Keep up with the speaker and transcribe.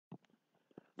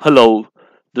Hello,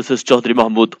 this is Chaudhry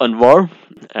Mahmood Anwar,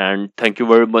 and thank you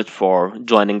very much for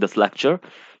joining this lecture.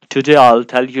 Today, I'll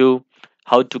tell you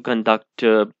how to conduct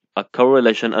a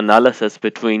correlation analysis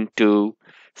between two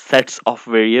sets of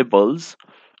variables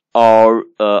or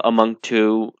among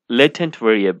two latent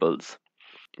variables.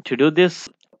 To do this,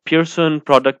 Pearson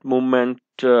product movement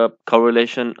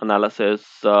correlation analysis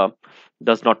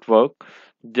does not work.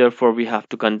 Therefore, we have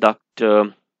to conduct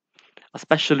a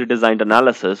specially designed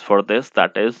analysis for this,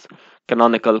 that is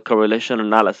canonical correlation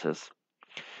analysis.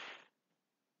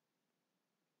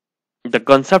 The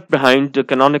concept behind the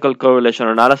canonical correlation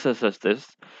analysis is this.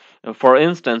 For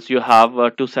instance, you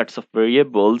have two sets of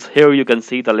variables. Here you can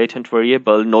see the latent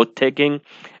variable note taking,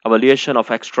 evaluation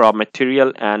of extra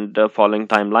material, and following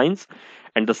timelines.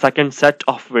 And the second set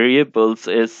of variables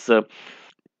is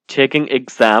taking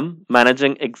exam,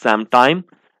 managing exam time,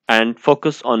 and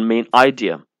focus on main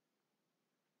idea.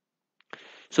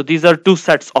 So these are two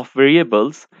sets of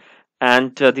variables,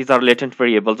 and these are latent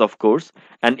variables, of course.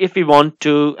 And if we want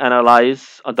to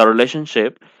analyze the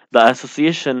relationship, the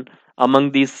association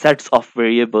among these sets of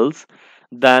variables,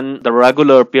 then the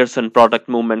regular Pearson product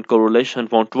movement correlation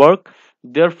won't work.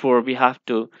 Therefore, we have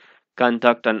to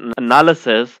conduct an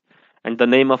analysis, and the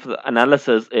name of the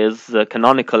analysis is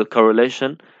canonical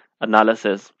correlation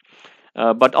analysis.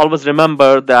 But always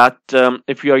remember that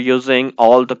if you are using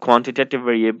all the quantitative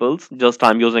variables, just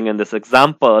I'm using in this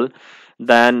example,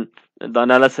 then the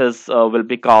analysis will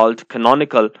be called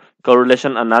canonical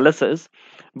correlation analysis.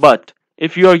 But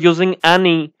if you are using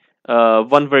any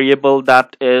one variable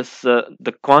that is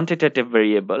the quantitative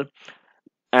variable,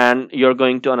 and you're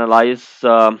going to analyze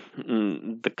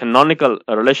the canonical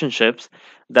relationships,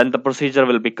 then the procedure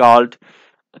will be called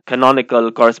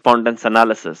canonical correspondence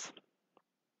analysis.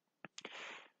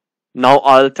 Now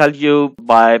I'll tell you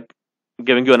by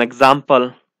giving you an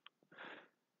example.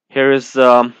 Here is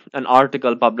an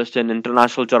article published in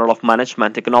International Journal of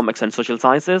Management, Economics and Social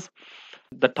Sciences.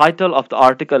 The title of the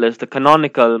article is The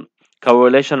Canonical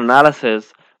Correlation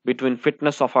Analysis Between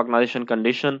Fitness of Organization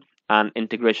Condition and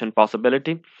Integration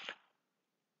Possibility.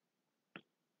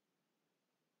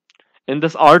 In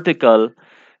this article,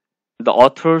 the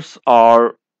authors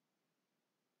are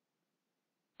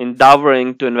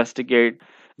endeavoring to investigate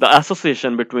the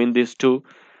association between these two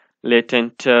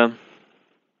latent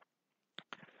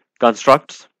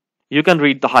constructs. You can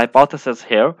read the hypothesis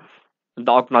here.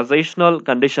 The organizational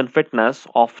condition fitness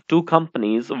of two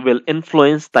companies will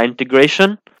influence the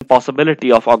integration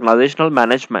possibility of organizational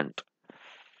management.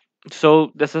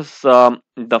 So this is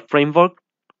the framework.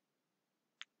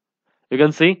 You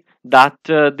can see that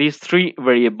these three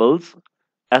variables,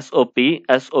 SOP,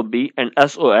 SOB, and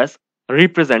SOS,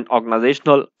 represent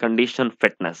organizational condition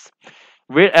fitness,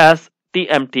 whereas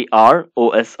TMTR,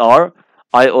 OSR,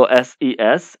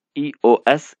 IOSES,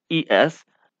 EOSES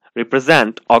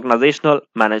represent organizational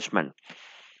management.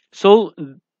 So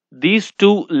these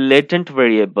two latent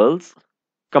variables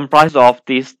comprise of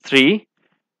these three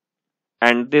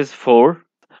and these four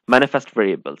manifest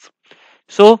variables.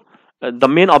 So the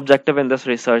main objective in this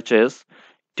research is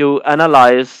to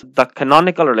analyze the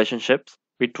canonical relationships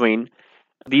between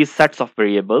these sets of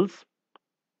variables.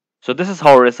 So this is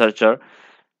how a researcher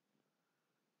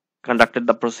conducted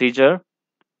the procedure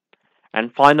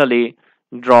and finally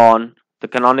drawn the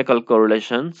canonical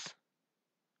correlations.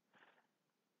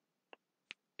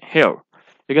 Here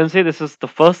you can see this is the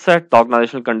first set, the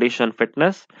organizational condition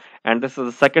fitness, and this is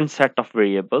the second set of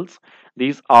variables.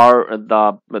 These are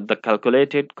the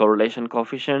calculated correlation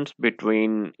coefficients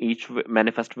between each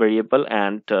manifest variable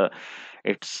and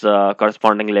its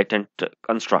corresponding latent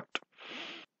construct.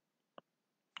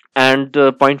 And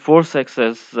 0.46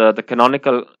 is the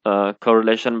canonical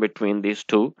correlation between these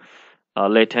two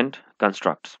latent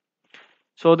constructs.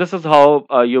 So this is how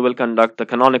you will conduct the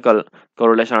canonical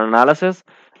correlation analysis.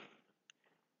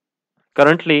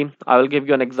 Currently, I will give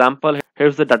you an example.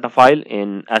 Here's the data file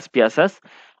in SPSS.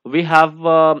 We have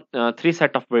three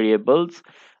set of variables: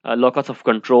 locus of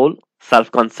control,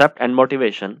 self-concept, and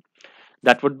motivation.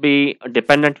 That would be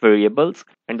dependent variables.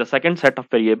 And the second set of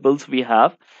variables we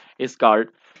have is called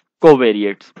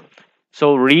covariates.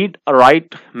 So read,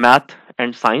 write, math,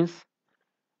 and science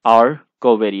are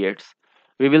covariates.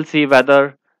 We will see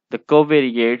whether the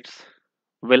covariates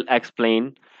will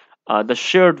explain the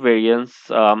shared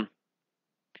variance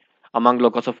among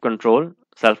locus of control,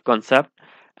 self-concept,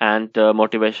 and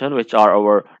motivation, which are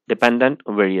our dependent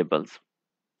variables.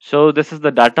 So this is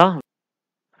the data.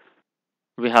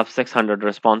 We have 600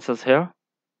 responses here.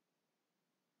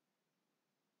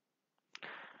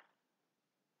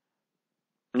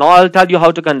 Now I'll tell you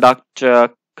how to conduct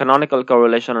canonical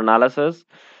correlation analysis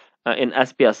in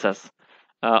SPSS.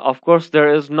 Of course,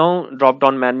 there is no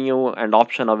drop-down menu and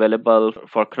option available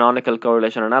for canonical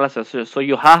correlation analysis. So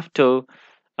you have to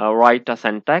write a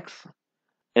syntax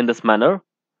in this manner.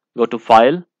 Go to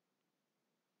File,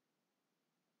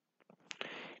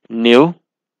 New,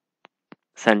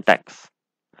 Syntax.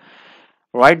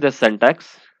 Write this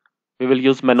syntax. We will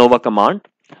use MANOVA command,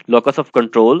 locus of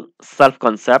control,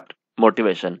 self-concept,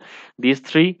 motivation. These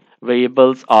three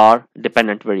variables are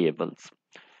dependent variables.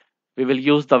 We will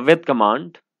use the with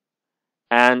command,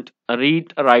 and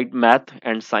read, write, math,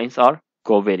 and science are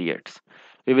covariates.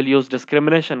 We will use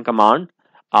discrimination command,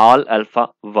 all alpha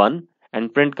 1,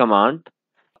 and print command,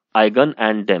 eigen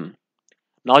and dim.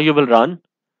 Now you will run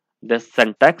this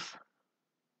syntax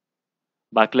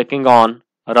by clicking on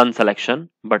Run Selection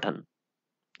button.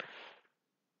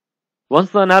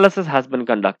 Once the analysis has been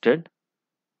conducted,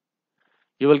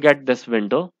 you will get this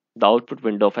window, the output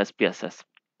window of SPSS.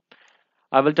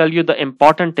 I will tell you the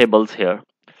important tables here.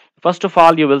 First of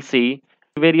all, you will see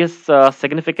various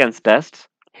significance tests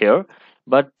here,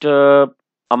 but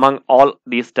among all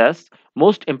these tests,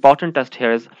 most important test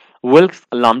here is Wilkes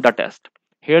Lambda test.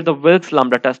 Here the Wilkes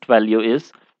Lambda test value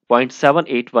is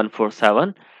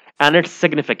 0.78147 and it's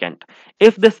significant.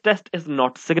 If this test is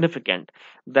not significant,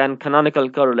 then canonical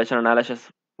correlation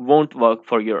analysis won't work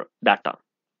for your data.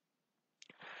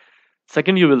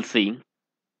 Second, you will see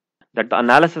that the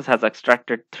analysis has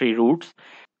extracted three roots.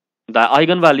 The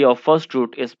eigenvalue of first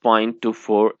root is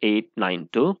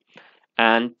 0.24892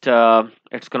 and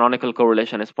its canonical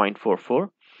correlation is 0.44,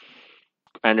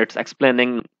 and it's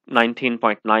explaining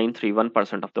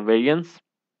 19.931% of the variance.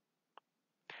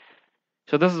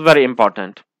 So this is very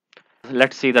important.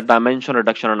 Let's see the dimension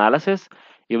reduction analysis.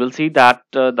 You will see that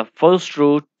the first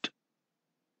root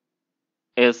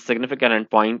is significant at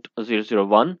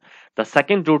 0.001. The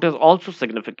second root is also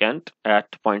significant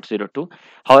at 0.02.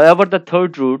 However, the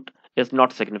third root is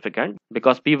not significant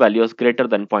because p-value is greater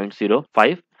than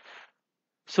 0.05.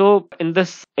 So in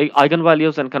this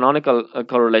eigenvalues and canonical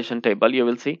correlation table, you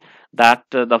will see that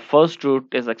the first root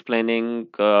is explaining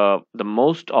the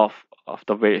most of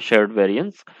the shared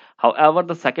variance. However,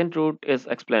 the second root is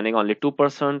explaining only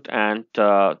 2% and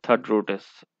third root is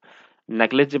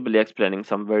negligibly explaining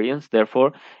some variance.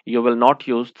 Therefore, you will not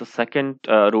use the second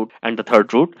root and the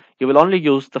third root. You will only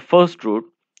use the first root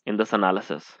in this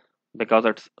analysis because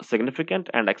it's significant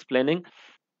and explaining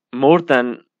more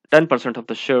than 10% of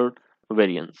the shared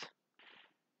variance.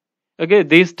 Okay,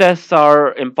 these tests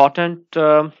are important.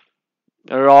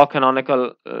 Raw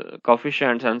canonical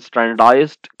coefficients and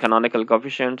standardized canonical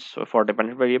coefficients for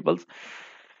dependent variables.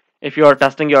 If you are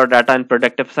testing your data in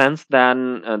predictive sense,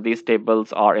 then these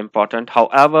tables are important.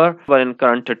 However, in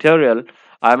current tutorial,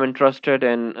 I'm interested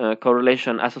in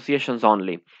correlation associations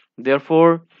only.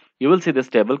 Therefore, you will see this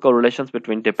table, correlations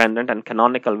between dependent and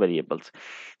canonical variables.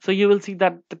 So you will see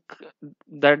that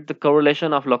the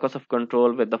correlation of locus of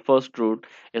control with the first root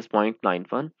is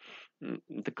 0.91.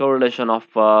 The correlation of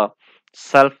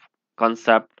self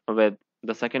concept with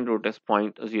the second root is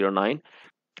 0.09,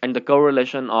 and the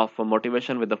correlation of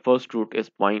motivation with the first root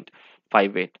is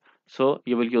 0.58. So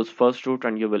you will use first root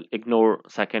and you will ignore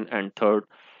second and third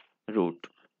root.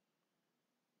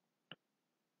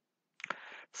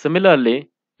 Similarly,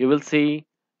 you will see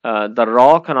the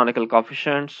raw canonical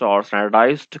coefficients or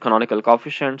standardized canonical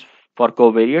coefficients for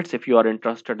covariates if you are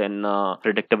interested in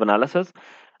predictive analysis.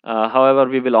 However,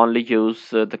 we will only use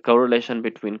the correlation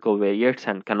between covariates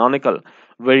and canonical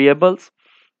variables.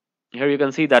 Here you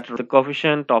can see that the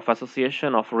coefficient of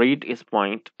association of read is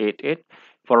 0.88,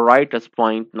 for write is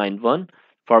 0.91,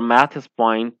 for math is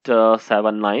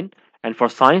 0.79, and for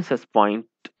science is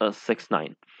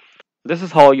 0.69. This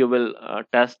is how you will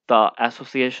test the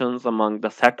associations among the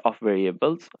set of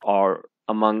variables or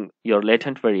among your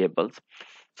latent variables.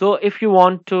 So if you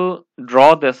want to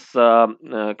draw this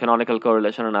canonical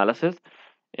correlation analysis,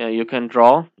 you can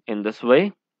draw in this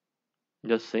way.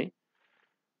 Just see.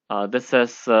 This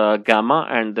is gamma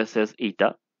and this is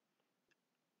eta.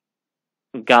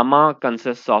 Gamma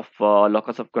consists of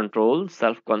locus of control,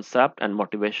 self-concept, and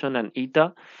motivation, and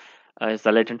eta is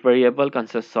the latent variable,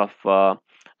 consists of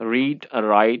read,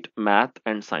 write, math,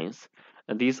 and science.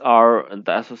 And these are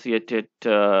the associated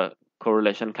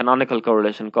canonical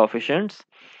correlation coefficients.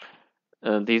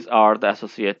 These are the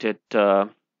associated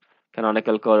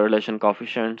canonical correlation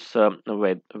coefficients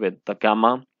with the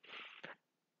gamma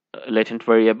latent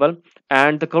variable,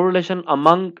 and the correlation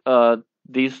among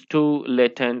these two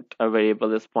latent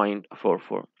variables is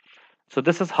 0.44. So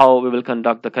this is how we will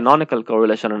conduct the canonical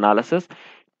correlation analysis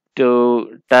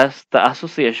to test the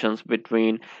associations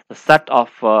between the set of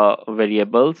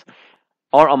variables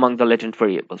or among the latent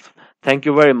variables. Thank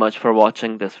you very much for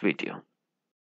watching this video.